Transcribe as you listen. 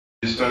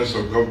Ministers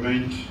of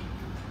Government,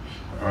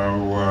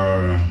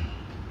 our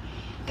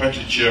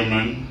party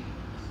chairman,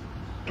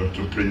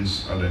 Dr.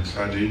 Prince Alex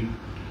Harding,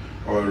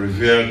 our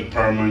revered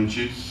Paramount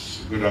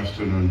Chiefs, good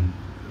afternoon.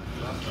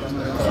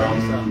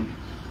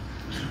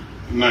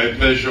 My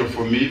pleasure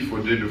for me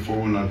for day before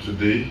una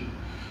today,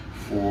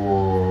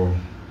 for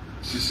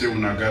Sise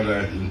una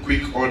gather in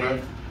quick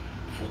order,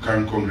 for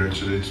can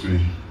congratulate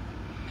me.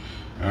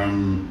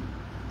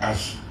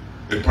 As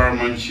a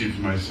Paramount Chief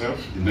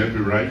myself, in every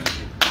right,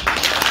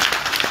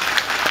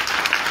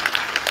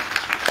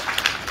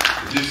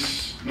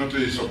 this is not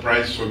a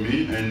surprise for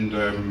me, and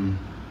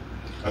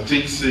I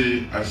think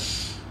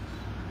as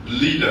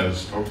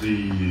leaders of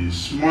the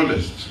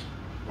smallest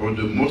or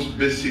the most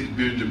basic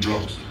building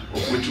blocks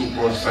of which we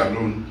call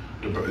Salon,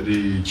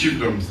 the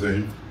chiefdoms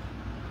then,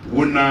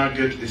 will not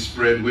get a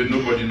spread where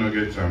nobody not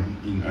get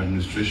in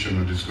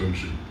administration of this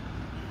country.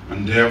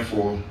 And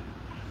therefore,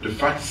 the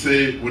fact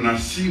say when I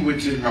see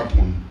what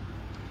happen,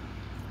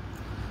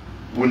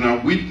 when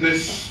I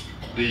witness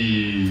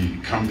the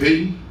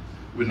campaign,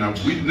 when I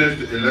witness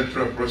the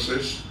electoral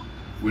process,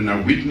 when I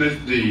witness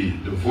the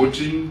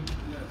voting,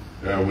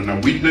 when I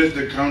witness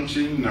the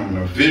counting, now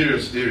in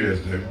various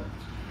areas there,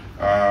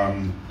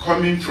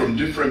 coming from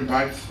different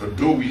parts,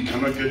 although we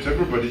cannot get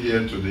everybody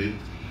here today,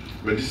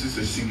 but this is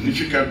a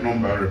significant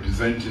number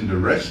representing the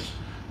rest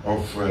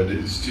of the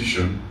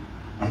institution.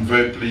 I'm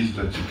very pleased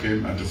that you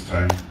came at this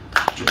time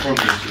to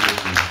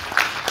congratulate me.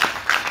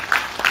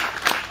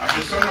 As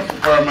the son of a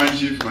Paramount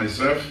Chief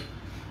myself,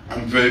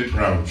 I'm very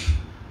proud.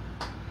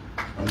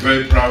 I'm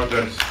very proud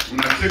that when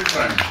I take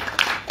time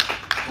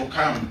to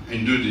come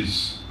and do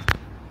this,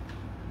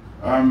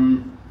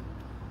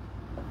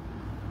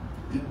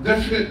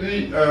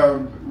 definitely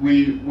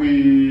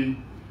we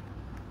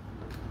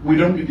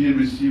don't begin to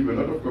receive a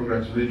lot of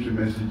congratulatory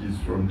messages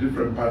from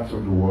different parts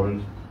of the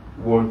world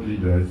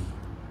leaders.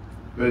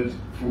 But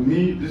for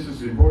me, this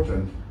is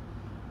important.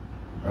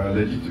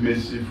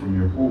 Legitimacy from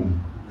your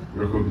home,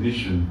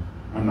 recognition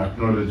and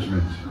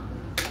acknowledgement.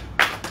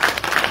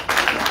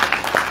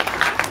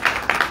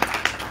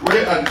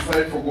 Where I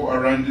decide to go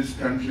around this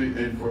country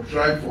and for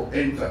try to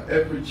enter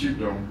every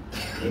chiefdom,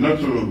 and not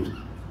to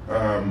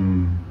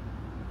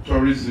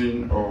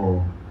tourism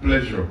or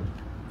pleasure.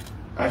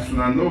 As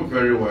I know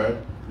very well,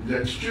 it's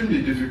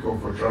extremely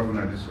difficult for traveling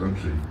in this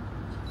country.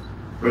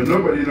 But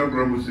nobody no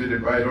grumble say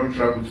that I don't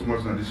travel too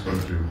much in this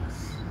country.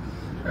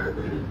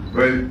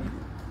 But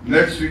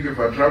next week if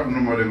I travel no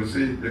more, they will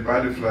say the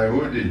pilot fly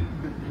all day.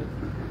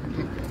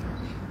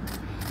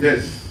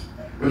 Yes.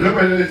 But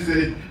nobody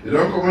say, you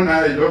don't come on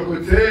high, you don't go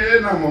to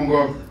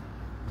Namongo.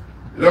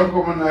 You don't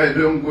come on high, you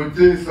don't go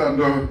to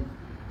Sando,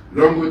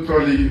 you don't go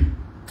Tolly,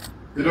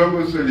 you don't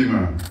go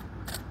Solima,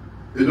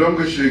 you don't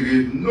go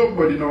Shege.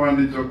 Nobody no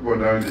one they talk about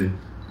that day.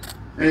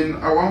 And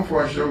I want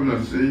for sure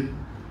to say,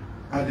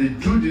 I did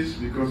do this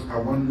because I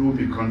want to know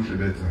the country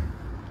better.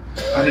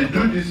 I did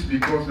do this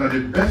because now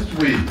the best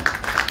way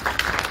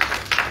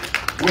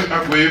where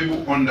I will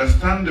able to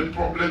understand the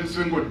problems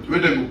where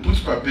they will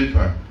put per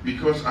paper,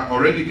 because I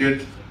already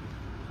get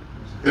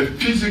a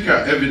physical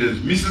evidence.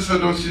 Mrs. I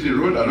don't see the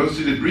road, I don't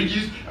see the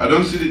bridges, I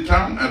don't see the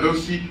town, I don't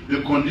see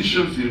the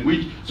conditions in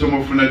which some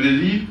of them they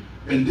live,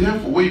 and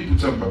therefore when you put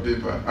them per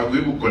paper, I will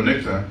able to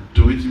connect her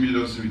to it me,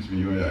 don't see with me,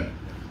 you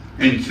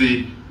and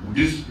say,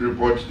 this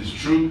report is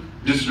true,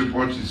 this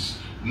report is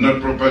not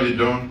properly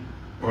done,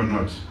 or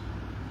not.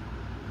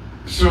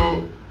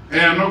 So,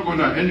 and I'm not going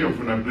to any of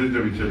them place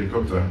them with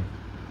helicopter.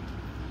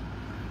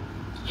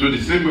 So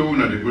the same way when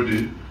they go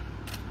there,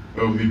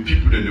 with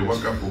people that they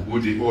work up for go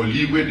there, or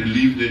live where they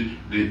live,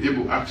 they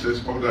able to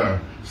access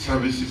other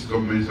services,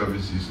 government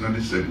services. Now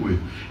the same way.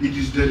 It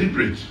is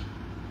deliberate.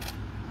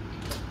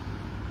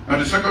 Now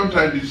the second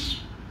time is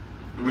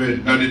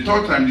now the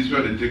third time is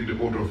where they take the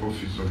oath of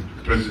office of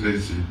the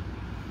presidency.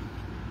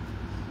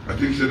 I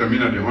think said the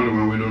only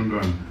one we don't do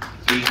it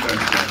 3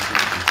 times.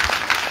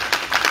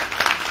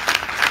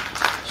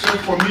 So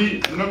for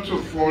me, not so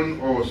fun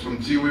or some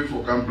tea way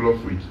for can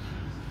bluff with.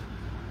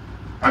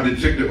 And they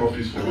take the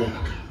office for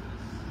work.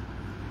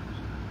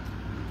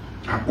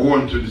 I owe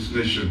unto this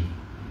nation.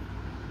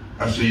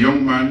 As a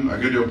young man, I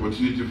get the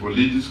opportunity for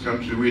lead this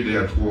country where they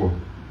are at war.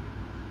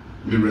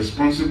 My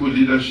responsible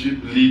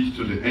leadership lead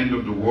to the end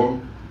of the war.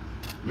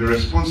 My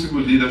responsible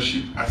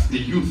leadership as a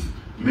youth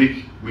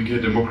make we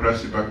get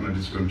democracy back in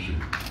this country.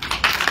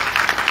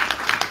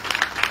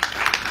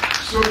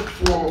 So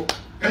for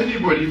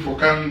anybody who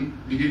can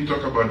begin to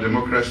talk about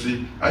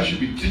democracy, I should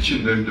be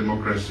teaching them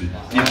democracy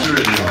in Sierra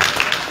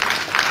Leone.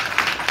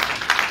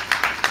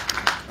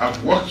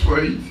 I've worked for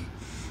it,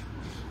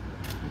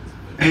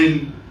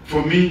 and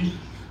for me,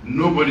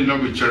 nobody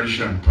not will cherish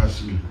and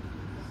pass me.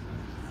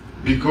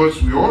 Because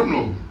we all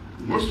know,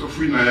 most of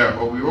we now,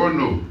 or we all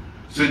know,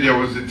 say there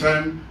was a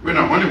time when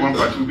only one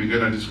party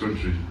began in this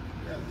country.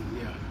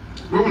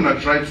 When we not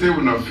try, say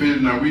we not fail,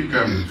 now we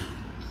come.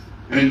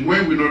 And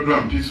when we not do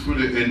them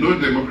peacefully, and no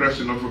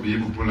democracy not for be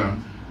able to pull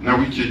them, now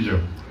we change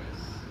up.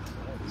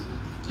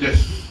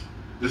 Yes,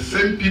 the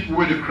same people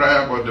when they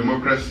cry about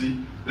democracy,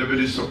 they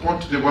will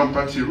support the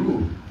one-party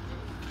rule.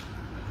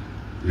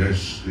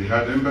 Yes, they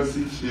had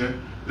embassies here,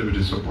 they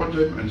would support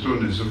them, and so on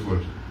and so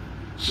forth.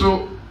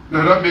 So,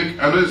 now that make,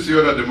 I don't see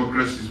other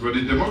democracies, but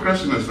the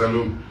democracy in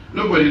Salome,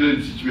 nobody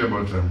didn't teach me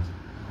about them.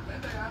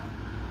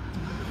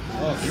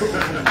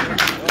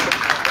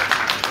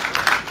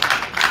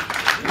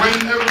 When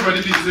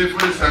everybody be say for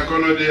the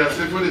Sankono Day, I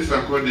say for the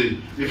Sankono Day.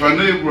 If I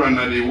know you and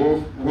they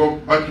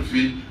walk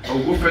battlefield, I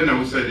will go find them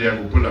outside there, I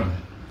will pull them.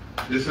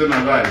 They say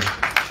no lie.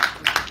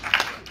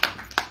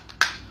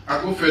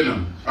 I go find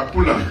them, I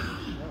pull them.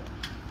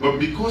 But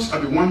because I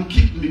be one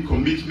keep me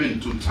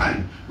commitment to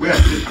time, where I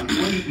say I'm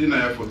only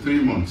dinner for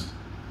 3 months,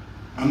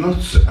 I'm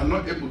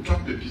not able to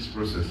track the peace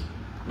process.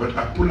 But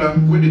I pull up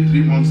when the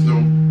 3 months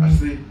down, I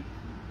say,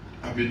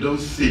 I be don't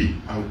say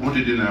I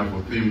wanted dinner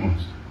for 3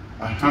 months.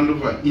 I hand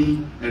over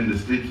in the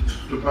state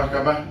to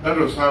Pakaba. That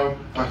was how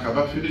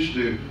Pakaba finished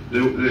the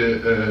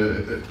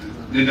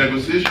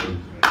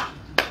negotiation.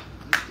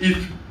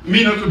 If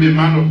me not to be a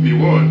man of my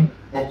word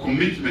or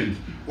commitment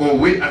or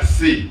way I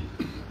say,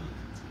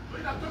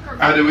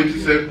 I the way to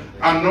say,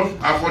 I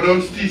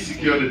don't still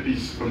secure the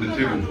peace from the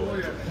table.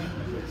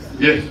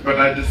 Yes, but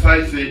I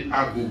decide say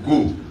I will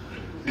go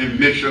and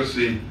make sure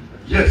say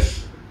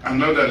yes, I'm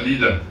not a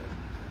leader.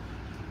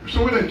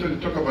 So when I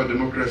talk about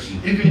democracy,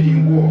 even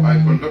in war, I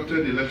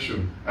conducted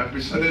election. I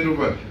presided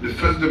over the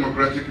first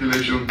democratic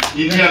election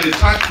in nearly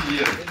 30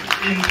 years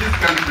in this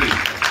country.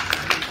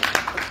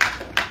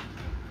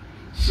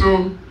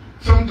 So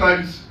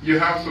sometimes you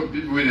have some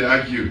people where they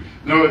argue,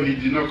 no, he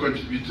did not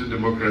contribute to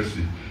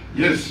democracy.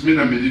 Yes, me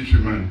a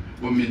military man,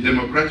 but my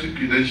democratic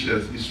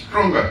credentials is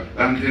stronger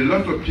than a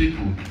lot of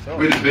people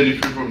where they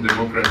benefit from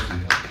democracy.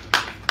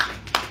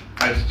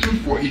 I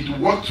stood for it,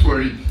 worked for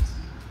it.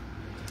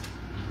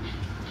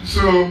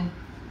 So,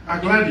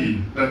 I'm glad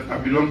that I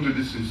belong to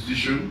this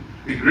institution,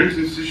 a great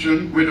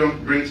institution. We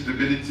don't bring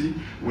stability.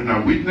 When I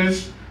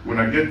witness, when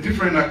I get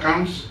different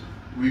accounts,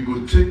 we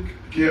go take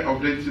care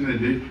of them in a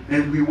day,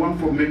 and we want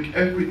to make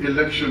every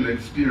election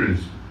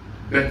experience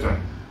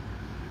better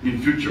in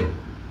future.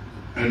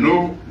 I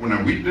know when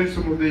I witness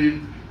some of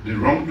the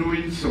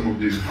wrongdoings, some of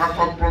the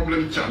hard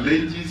problems,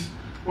 challenges,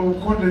 well,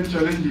 we call them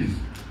challenges.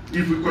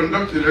 If we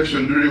conduct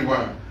election during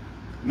war,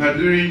 now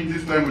during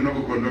this time we're not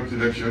going to conduct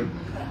election.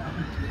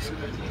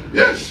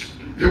 Yes,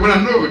 they want to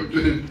know,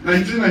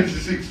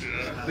 1996,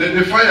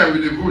 they fire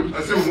with the vote.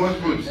 I said, we must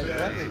vote.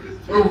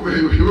 Oh,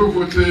 we will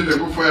vote, they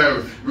go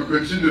fire, we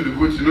continue the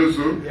vote, you know,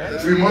 so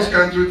yes. We must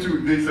cancel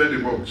to inside the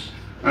box.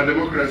 And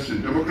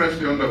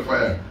democracy under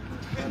fire.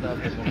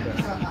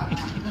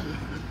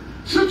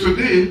 So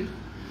today,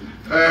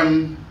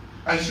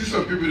 I see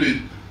some people,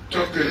 they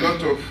talk a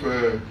lot of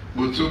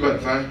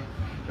Motobata,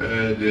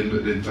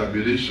 the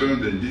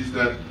tabulation, the this,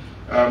 that.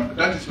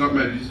 That is not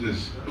my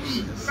business.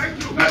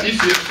 Now,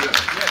 ECSL,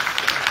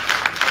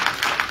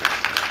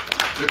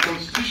 the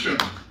Constitution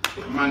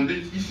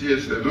mandates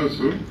ECSL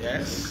also.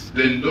 Yes.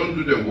 They don't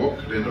do the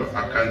work, they don't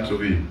account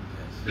to it.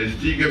 They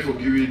still get for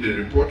giving the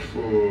report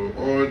for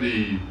all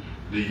the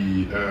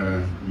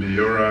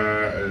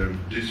mayoral,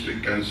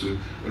 district council,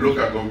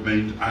 local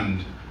government,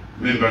 and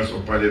members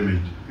of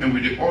parliament. And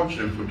we urge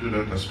them to do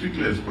that as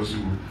quickly as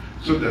possible,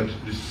 so that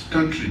this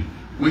country,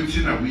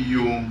 waiting and we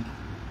own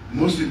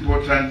most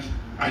important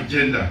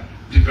agenda,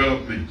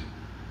 development.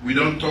 We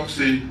don't talk,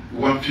 say,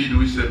 one feed,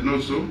 we said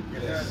no, so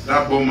yes.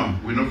 That bomber,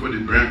 we know for the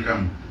brand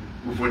camp,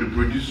 but for the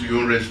produce your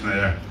own rest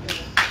now.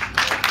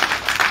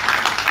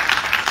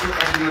 So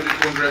I want to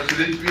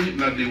congratulate me.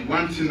 Now the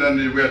one thing that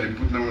they where they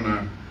put them on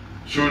our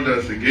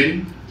shoulders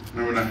again,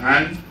 now on our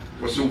hand,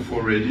 for so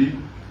for ready.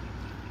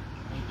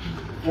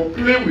 For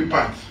play with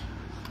part.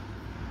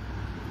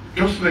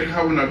 Just like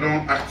how we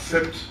don't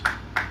accept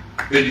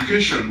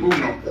education, we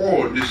not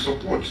all the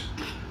support.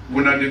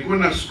 When they go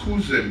to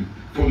schools them,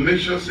 for make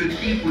sure say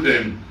people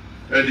them,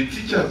 the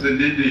teachers and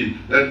they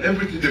that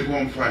everything they go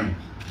on fine.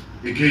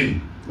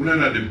 Again, we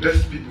are the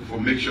best people for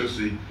make sure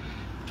say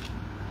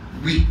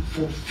we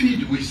for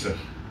feed we serve.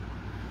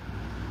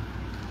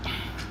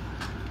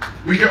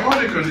 We get all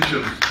the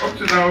conditions. Up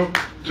to now,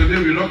 today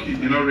we're lucky,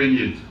 you know, rain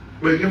yet.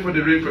 But we get for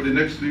the rain for the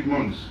next 3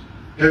 months.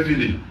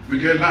 Heavily. We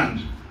get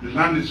land. The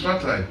land is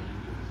fertile.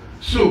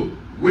 So,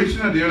 waiting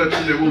at the other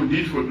thing that we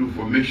need for do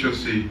for make sure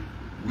say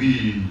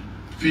we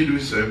feed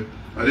ourselves,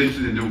 and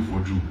then they do for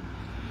do.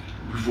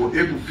 Before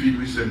able to feed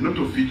ourselves, not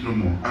to feed no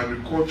more.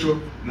 Agriculture,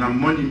 now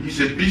money is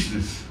a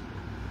business.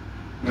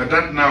 Now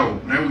that now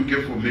we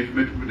get for make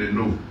people they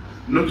know.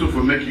 Not to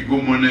for make you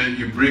go money,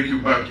 you break your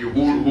back, you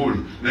hole.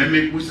 Now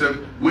make ourselves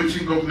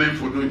waiting government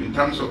for doing in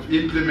terms of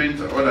implement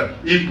or other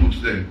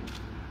inputs then.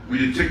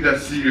 We take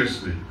that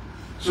seriously.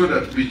 So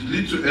that with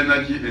little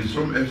energy and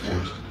some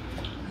effort,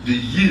 the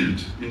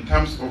yield in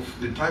terms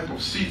of the type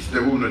of seeds they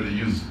will not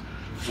use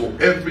for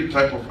every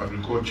type of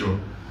agriculture,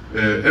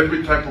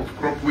 every type of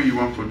crop we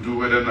want to do,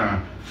 whether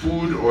na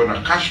food or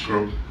na cash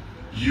crop,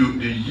 the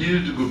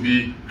yield will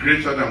be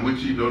greater than what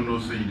you don't know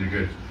say you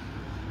get.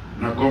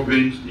 Now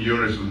government,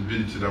 your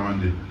responsibility that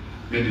one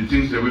day. And the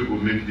things that we will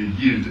make the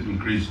yield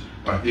increase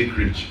by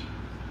acreage.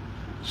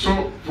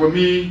 So for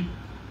me,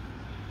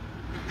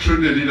 through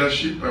the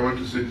leadership, I want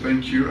to say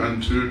thank you,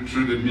 and through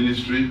the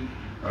ministry,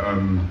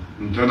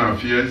 internal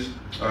affairs,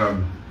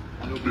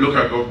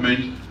 local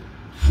government,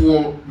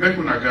 for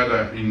making a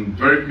gather in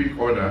very quick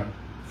order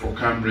for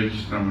Camp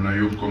Register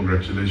Munayo.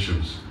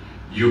 Congratulations.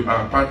 You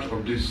are part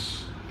of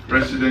this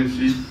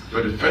presidency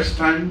for the first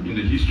time in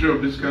the history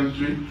of this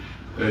country.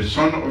 A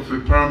son of a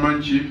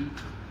Paramount Chief,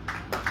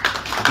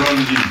 don't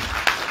leave.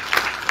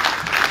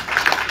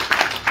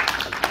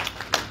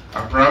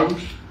 I'm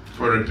proud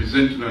for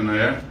representing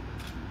Anaya.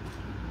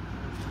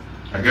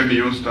 I get my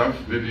own staff,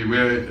 maybe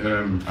where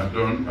I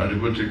done at the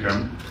Bote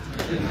camp.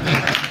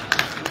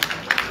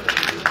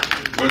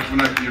 But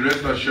when I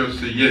rest assured,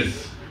 say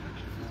yes,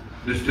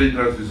 the state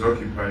house is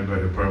occupied by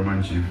the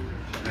Paramount Chief.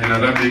 And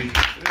I make,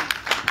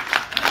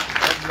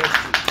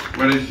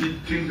 when I see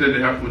things that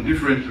they happen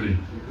differently,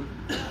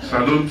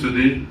 Salone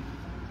today,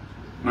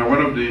 now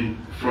one of the,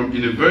 from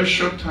in a very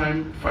short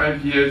time,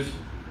 5 years,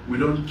 we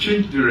don't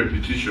change the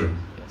repetition.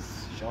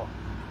 Yes, sure.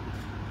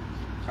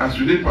 As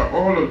we did for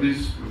all of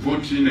this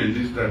voting and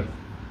this, that,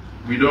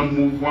 we don't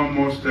move one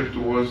more step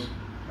towards,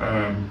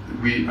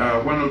 we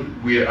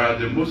are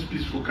the most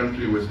peaceful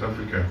country in West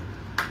Africa.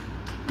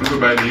 Not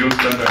by the old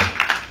standard.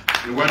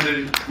 The one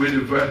where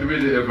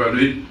they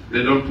evaluate,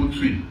 they don't put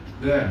we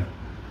there.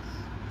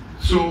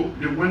 So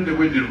the way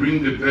they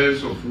ring the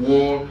bells of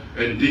war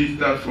and this,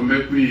 that, for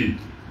make we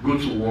go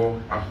to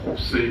war, I hope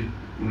say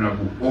we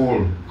will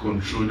all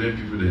control them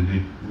people then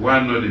they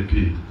one not they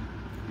pay.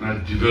 Now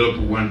develop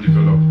one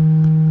develop.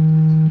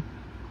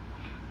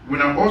 We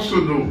now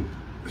also know,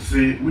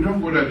 say we don't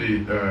go to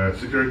the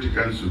Security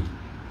Council.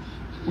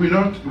 We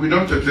not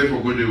except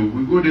for go there.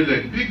 We go there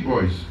like big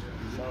boys.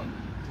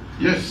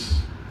 Yes.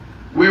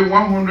 Where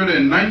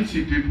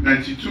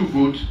 192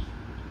 votes,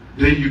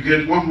 then you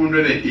get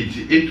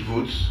 188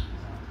 votes.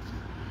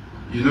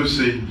 You know,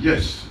 say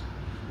yes.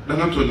 They're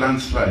not a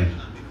landslide.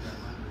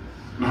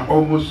 Now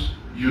almost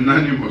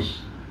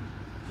unanimous.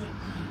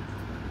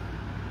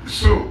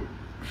 So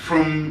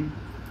from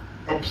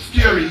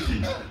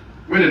obscurity,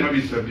 when they not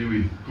be sabi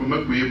way, for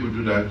make we able to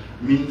do that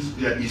means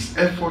there is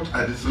effort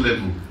at this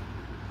level.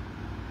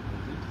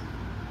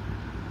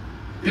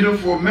 You know,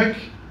 for make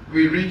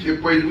we reach a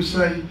point who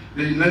say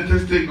the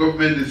United States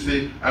government, they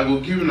say, I will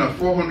give you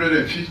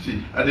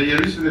 450, and the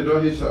recently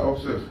don't hit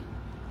 $1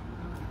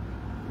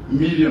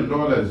 million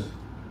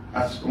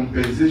as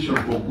compensation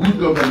for good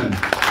governance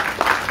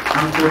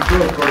and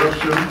control of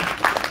corruption.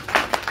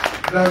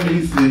 That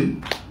means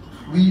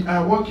we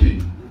are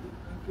working.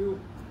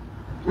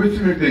 Wait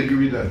till make them give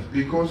me that,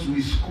 because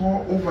we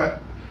score over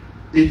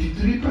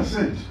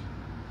 83%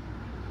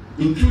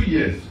 in 2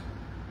 years.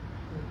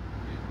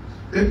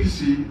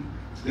 APC,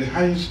 the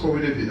highest score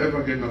that they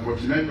ever get, now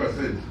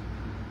 49%.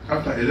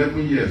 After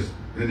 11 years,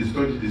 then they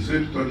study the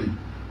same study.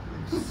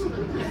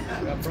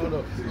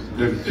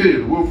 They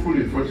failed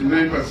woefully,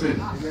 49%.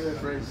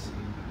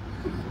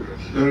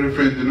 The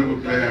reference they never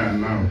play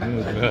now.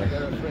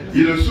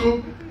 You know,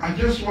 so I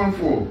just want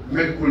for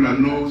make una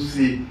know,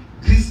 say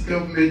this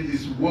government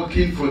is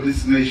working for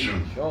this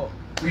nation.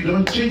 We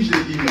don't change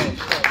the image.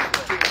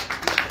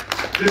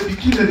 They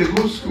begin at the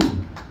go school.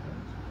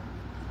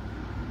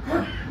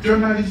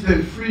 Journalists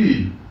are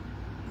free.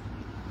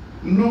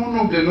 None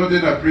of them not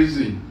in a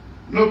prison.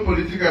 No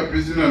political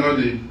prisoner not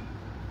in.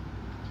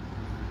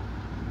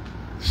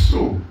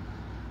 So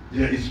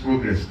there is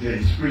progress, there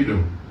is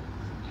freedom.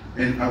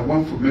 And I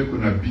want to make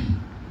una be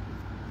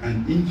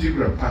an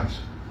integral part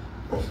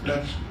of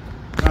that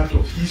part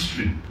of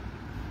history.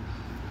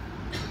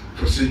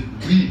 To say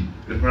we,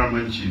 the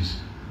Paramount Chiefs,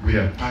 we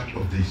are part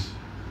of this.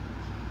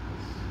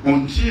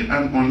 Until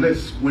and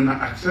unless we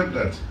not accept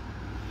that,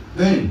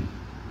 then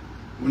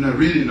we not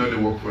really know the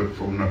work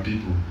for our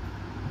people.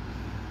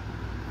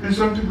 And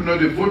some people know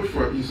they vote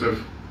for himself.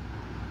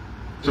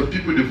 Some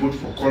people they vote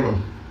for color.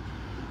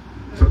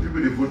 Some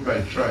people they vote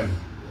by tribe.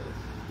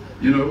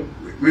 You know,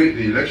 where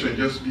the election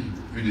just be,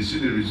 we see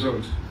the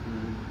result.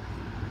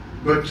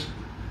 But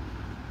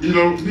you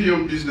know, me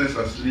own business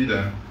as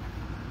leader,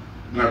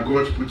 now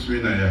God puts me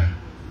in here,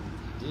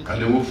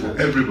 and they work for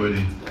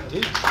everybody.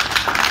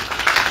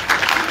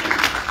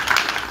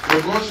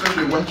 But God said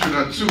they want you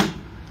that too.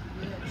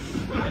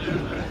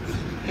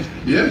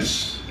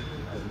 Yes.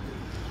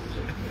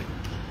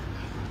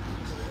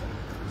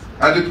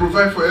 And they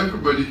provide for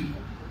everybody.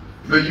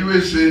 The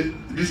USA,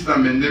 this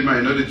time and them,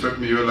 I know they talk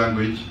me your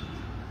language.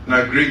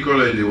 Now green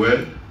color in the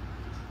world.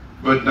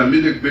 But now me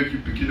they make you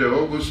pick it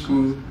all go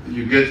school,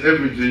 you get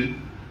everything.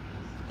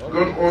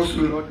 God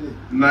also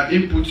now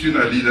input you in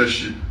a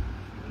leadership.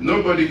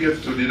 Nobody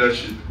gets to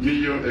leadership. Me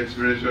your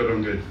experience you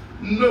don't get.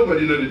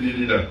 Nobody know the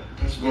leader.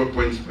 That's God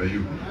points by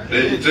you.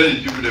 They tell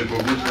you people they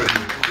for good for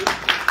you.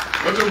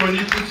 Not the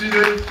money put in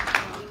there,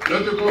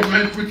 not the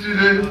government put in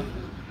there.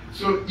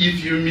 So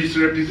if you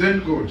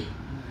misrepresent God,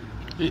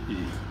 you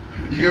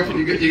got to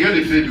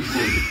pay the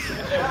food.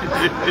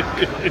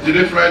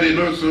 Today Friday,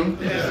 no so?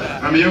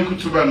 I'm a young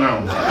Kutuba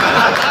now.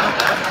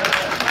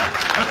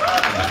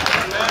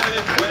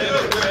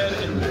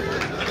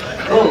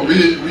 Oh, we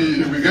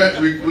got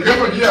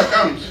a gear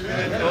account.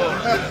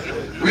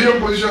 We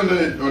opposition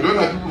there, although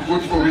not people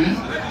vote for me,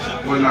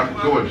 but not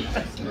God.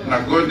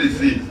 Now God they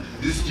say,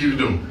 this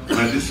kingdom,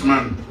 now this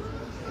man,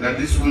 now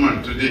this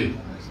woman today,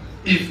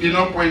 if you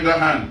not point the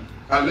hand,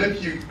 I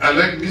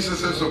like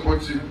businesses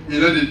support you, you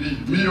know they be.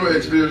 Me your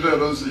experience I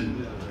don't see.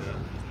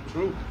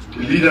 True.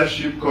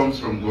 Leadership comes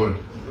from God.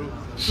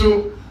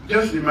 So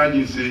just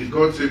imagine say,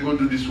 God say go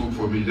do this work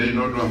for me, then you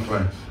not do I'm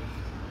fine.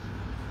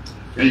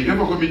 And you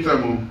never commit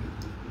time.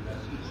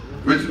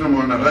 Waiting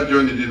on that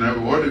journey, then I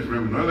will order for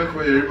him, not like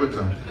for your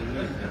time.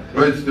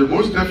 But it's the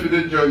most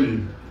definite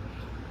journey.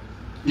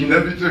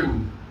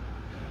 Inevitable.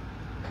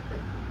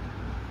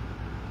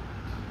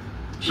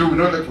 So we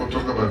don't like to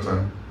talk about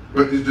that.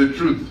 But it's the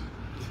truth.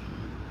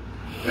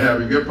 Yeah,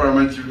 we get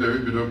Paramount Chiefs, the way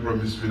we don't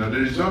promise me. Now the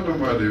result of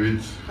the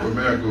wait. From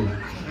where I go.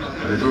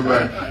 I go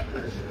back.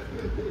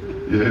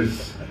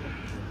 Yes.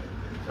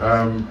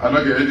 I'm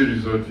not getting any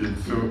result yet.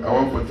 So I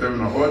want to tell you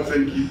now, all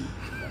thank you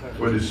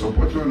for the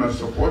support. We want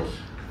support.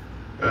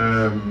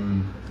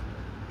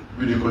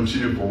 We will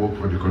continue to work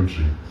for the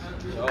country.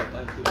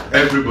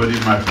 Everybody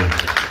matters.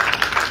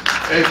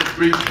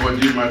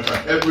 Everybody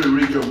matters. Every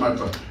region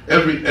matters.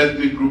 Every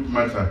ethnic group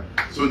matters.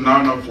 So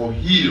now for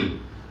heal.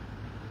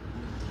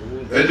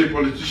 Any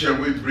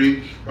politician will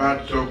bring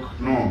bad talk.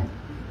 No.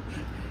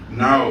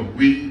 Now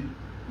we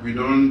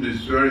don't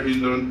destroy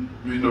him.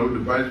 We know the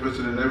vice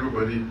president.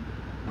 Everybody.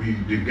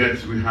 They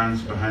get we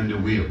hands behind the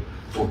wheel.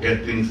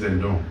 Forget things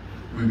and don't.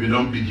 We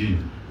don't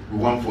begin. We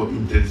want to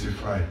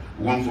intensify.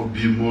 We want to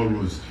build more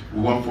roads.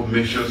 We want to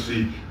make sure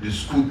say the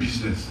school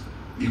business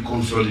it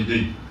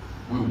consolidate.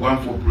 We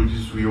want to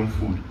produce our own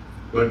food.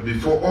 But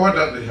before all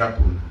that they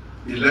happen,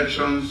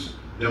 elections,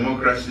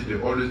 democracy,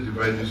 they always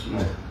divide it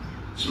small.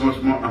 Small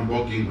and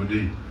bargaining with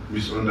it.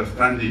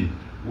 Misunderstanding.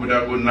 Would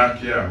I go knock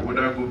here? Would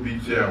I go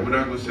beat here? Would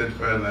I go set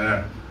fire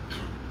here?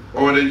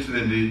 All the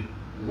incident they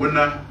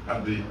winner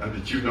at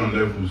the children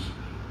levels.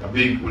 I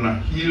think we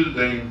heal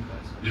them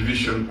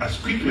division as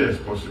quickly as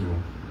possible.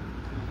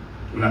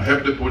 We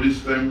help the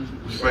police them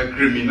fight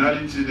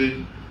criminality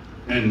there,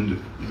 and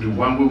the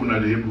one way we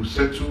are able to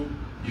settle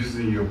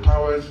using your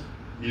powers,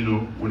 you know,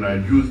 when I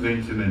use the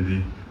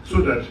internet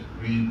so that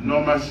we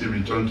normalcy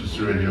return to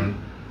Sierra Leone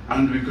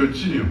and we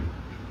continue.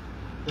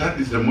 That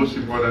is the most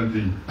important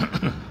thing.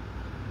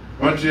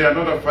 Until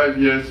another 5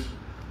 years,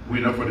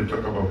 we're not going to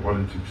talk about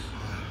politics.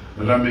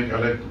 But that make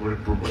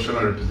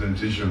proportional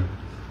representation.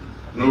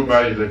 No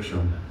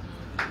by-election.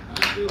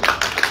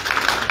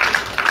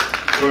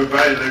 So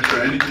by-election,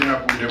 anything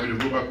happen there, we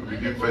go back, we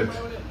begin fight,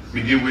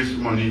 begin waste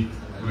money,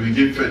 we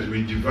begin fight,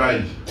 we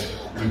divide,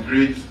 we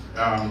create.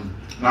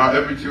 Now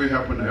everything will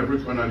happen in every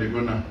corner, they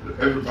go now,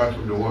 every part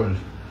of the world.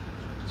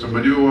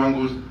 Somebody who want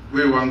to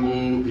go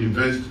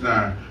invest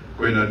now,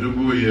 when I do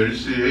go here,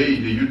 say, hey,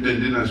 the youth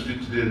then in the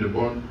street today in the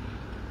bond.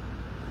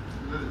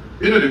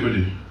 You know the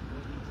good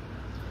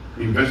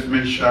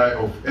investment shy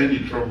of any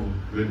trouble,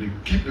 when they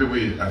keep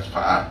away as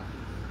far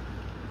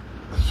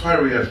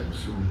away as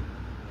possible.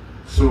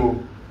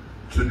 So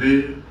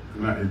today,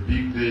 now a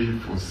big day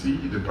for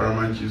the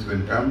Paramount Chiefs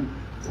and come,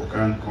 who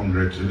can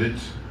congratulate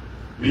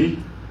me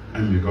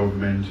and the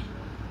government.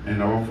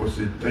 And I want to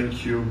say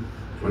thank you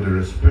for the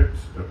respect,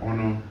 the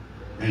honor,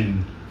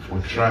 and for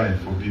trying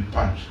to be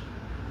part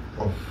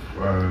of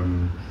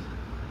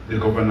the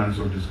governance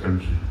of this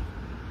country.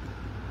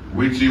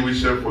 Waiting we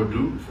shall for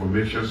do, for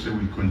make sure say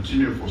we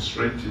continue for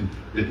strengthen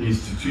the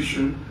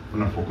institution,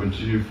 and for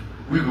continue,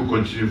 we will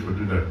continue to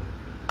do that.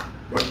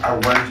 But I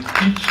want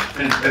each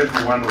and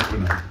every one of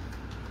you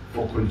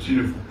for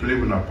continue to play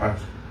on our part,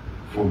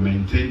 for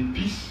maintain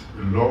peace,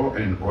 law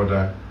and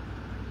order,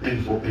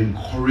 and for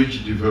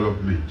encourage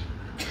development.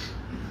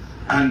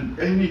 And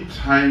any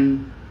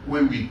time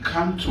when we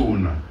come to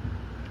una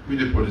with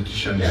the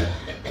politicians,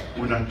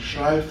 we not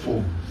try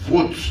for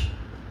vote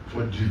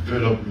for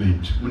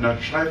development. We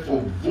not try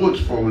for vote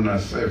for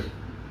ourselves.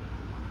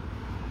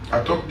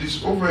 I talk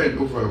this over and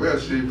over where I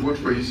say vote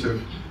for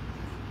yourself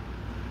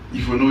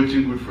if you know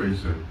anything good for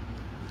yourself.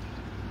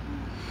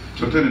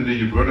 Sometimes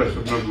your brother is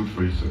not good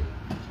for yourself.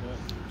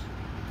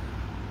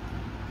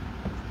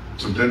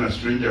 Sometimes a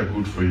stranger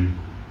good for you.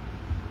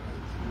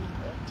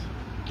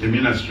 You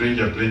mean a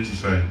stranger plenty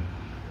side?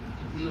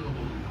 No.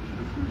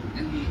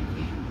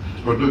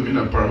 But don't mean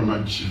a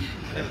Paramount Chief.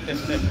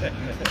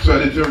 So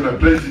I tell you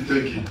plenty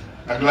thank you.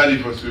 I'm glad you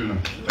for Sweden.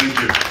 Thank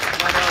you.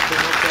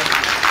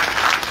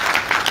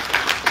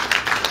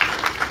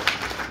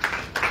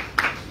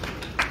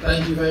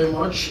 Thank you very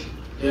much,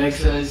 Your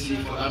Excellency,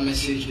 for that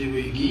message that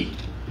we give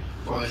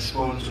for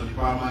response to the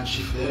Paramount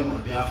Chief them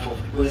on behalf of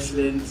the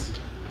President,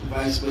 the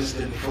Vice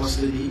President, the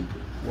First Lady.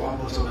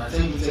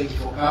 Thank you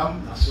for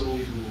coming, and so we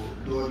will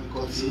do the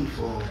cutting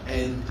for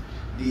end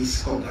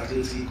this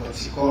congratulatory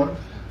cutting call.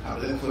 I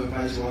would like to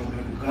invite one of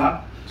them to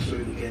grab so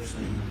we will get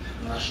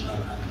the national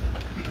anthem.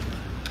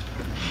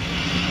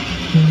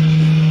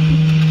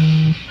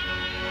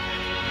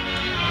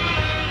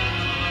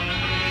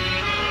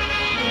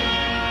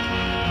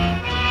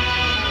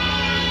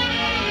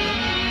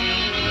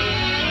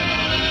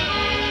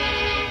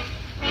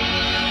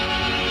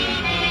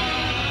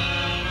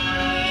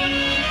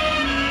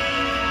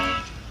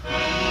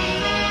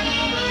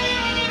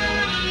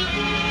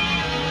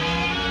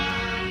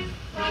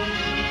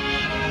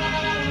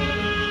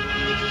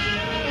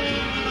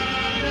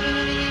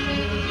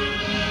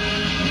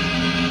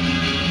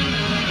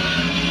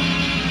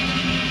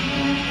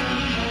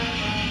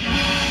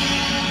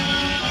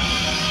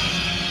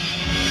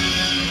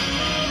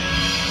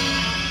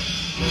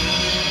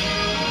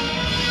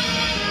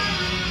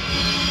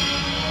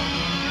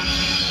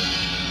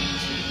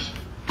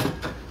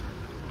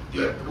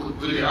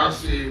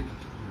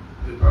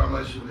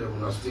 they will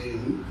not stay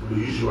in for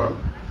the usual,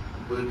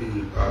 where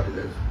they are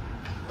left.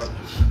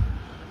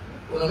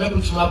 Well, I'm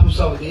able to wrap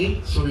up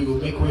today, so we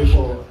will make way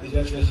for the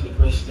Excellency the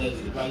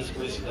President, the Vice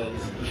President,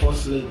 the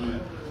First Lady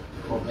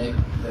for make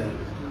the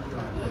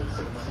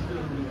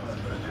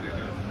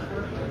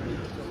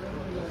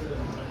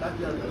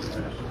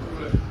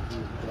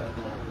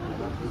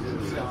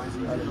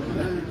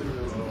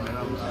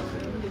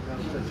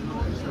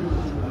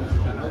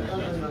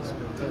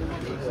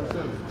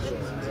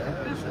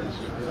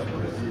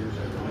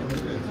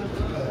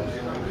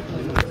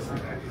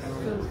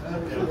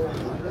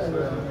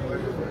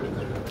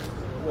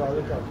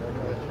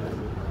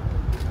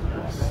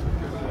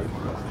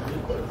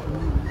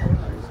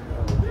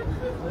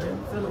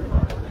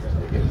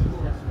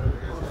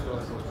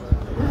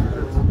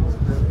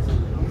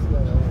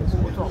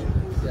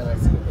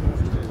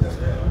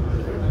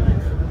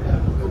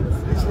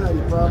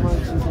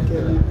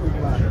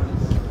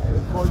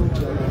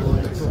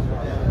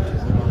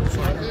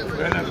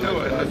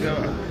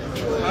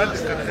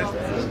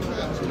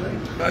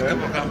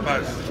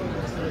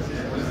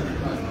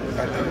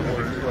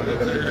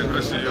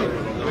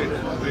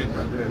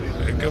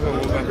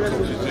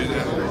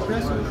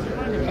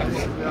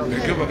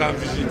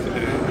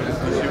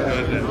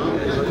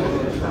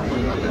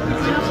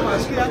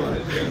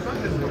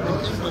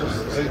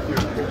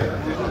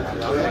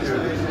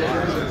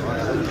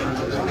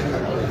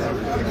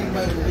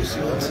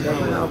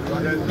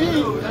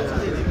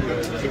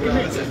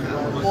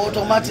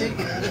automatic.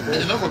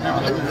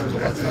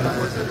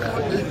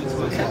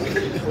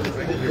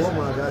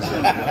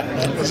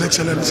 His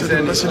Excellency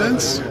the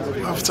President,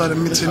 after the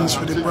meetings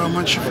with the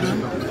Paramount Chiefs,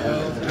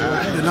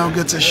 they now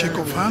get a shake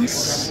of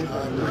hands,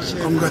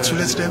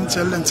 congratulate them,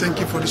 tell them thank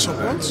you for the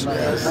support.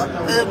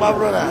 Hey, my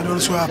brother. And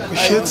also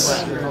appreciate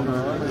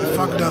the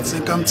fact that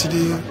they come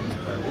today,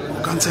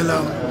 we can tell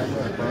them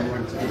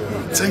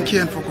thank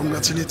you and for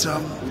congratulating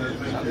them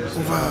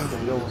over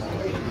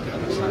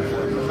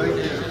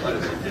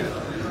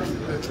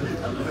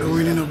the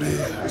winning of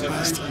the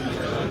past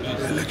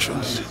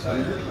elections.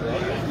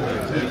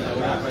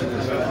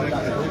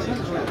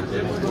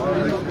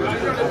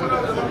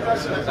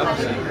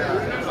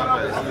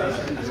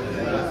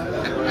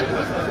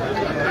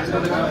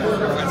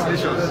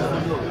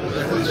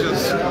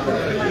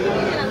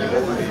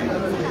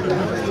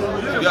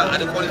 Yeah,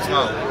 and the quality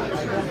now.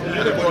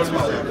 And the quality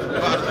now.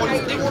 But the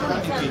quality, they want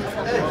to be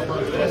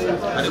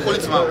and the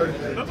quality now.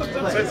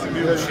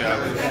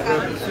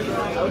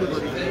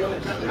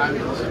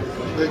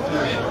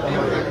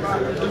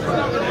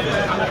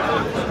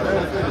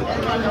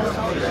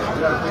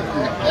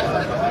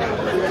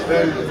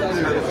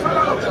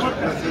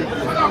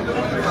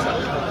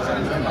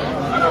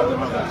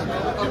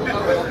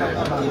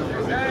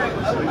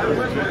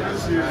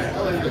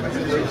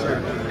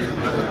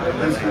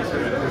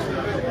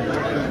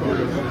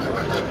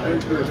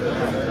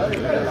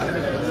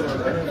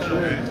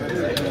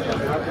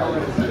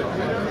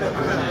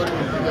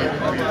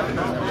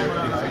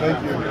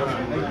 Thank you.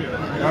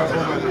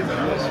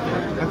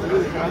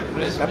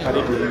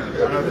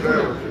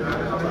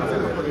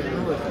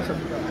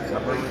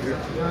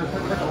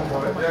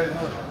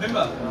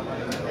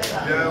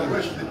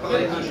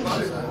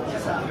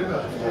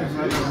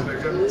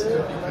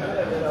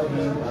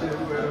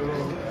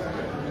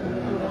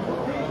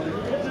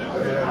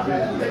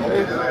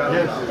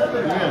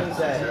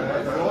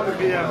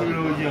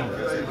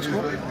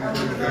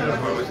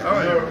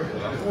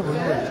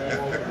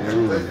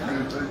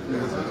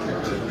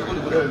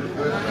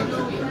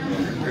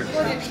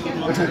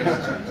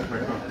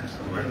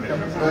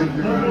 Thank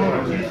you very much.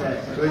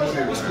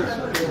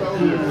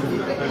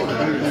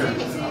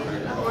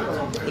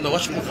 No,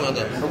 watch me for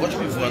that. Watch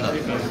me for that.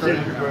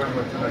 Thank you very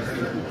much.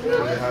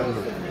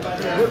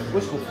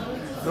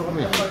 Look at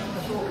me.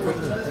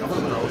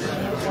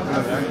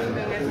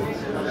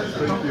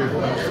 Thank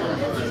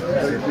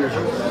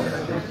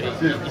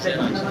you.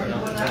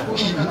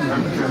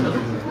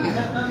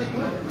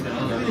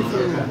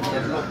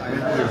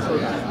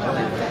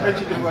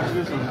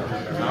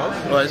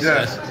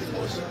 Yes.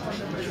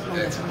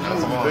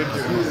 Thank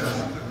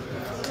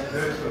you.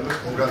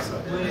 Congrats.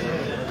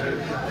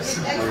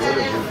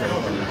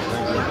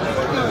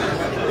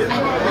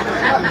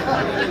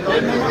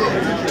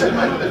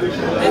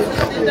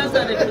 That's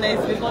not the place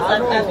because I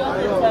don't tell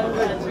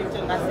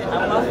Victor, I said,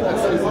 I'm not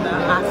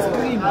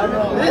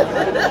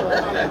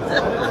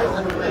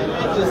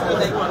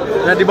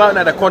Now the ball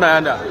at the corner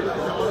under.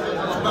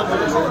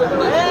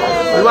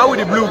 The one with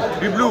the blue,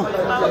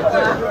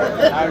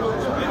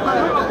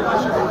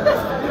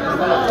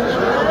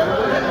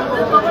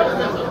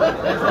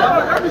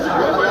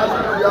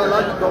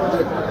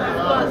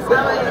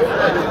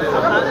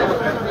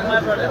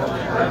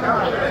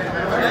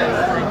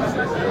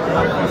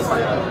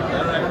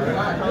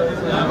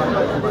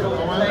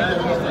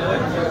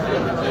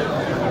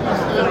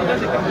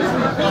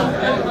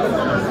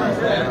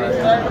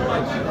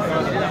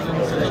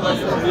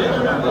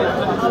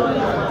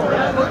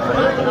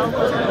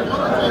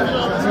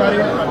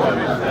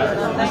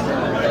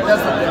 Thank you. Yes,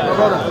 sir. My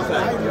brother.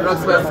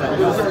 Respect.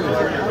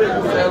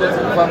 Say hello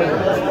to the family.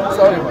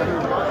 Sorry, man.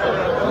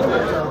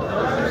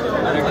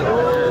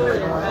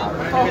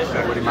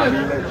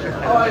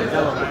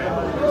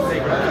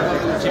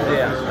 Chief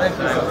there.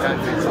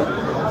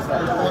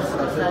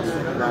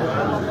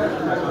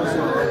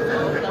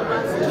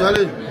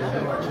 Jolly.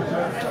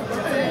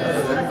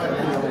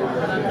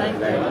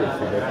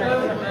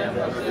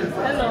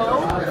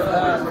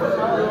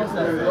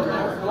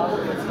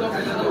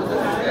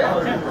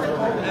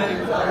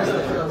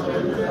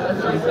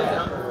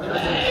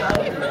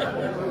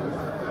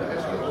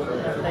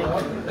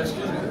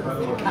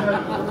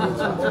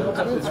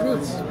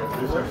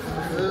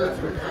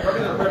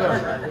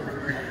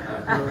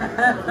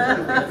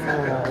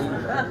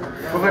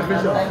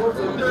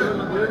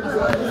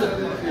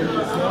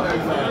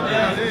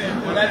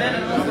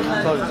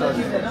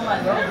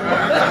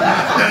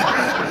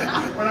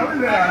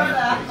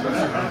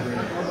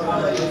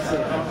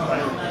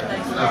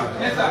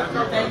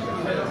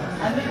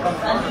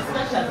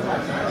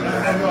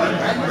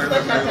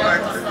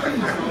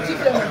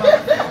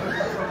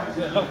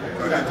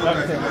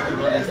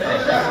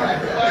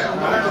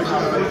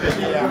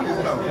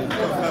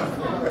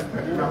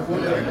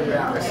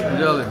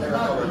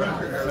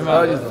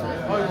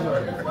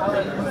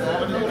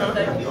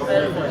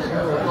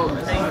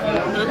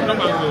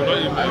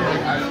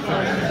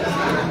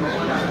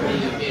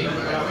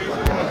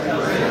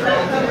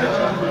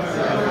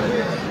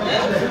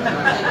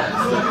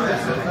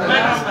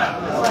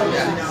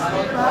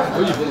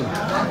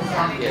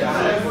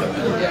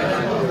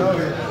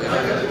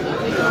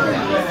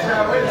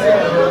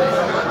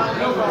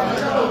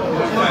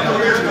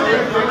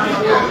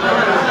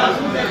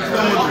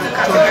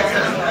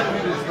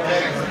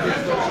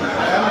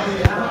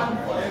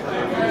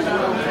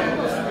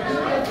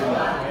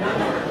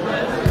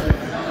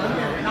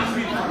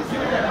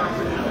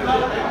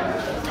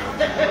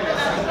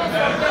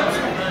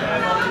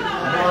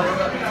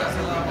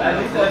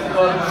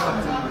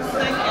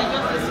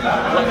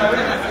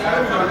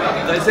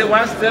 They say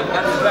one step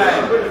at a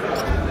time.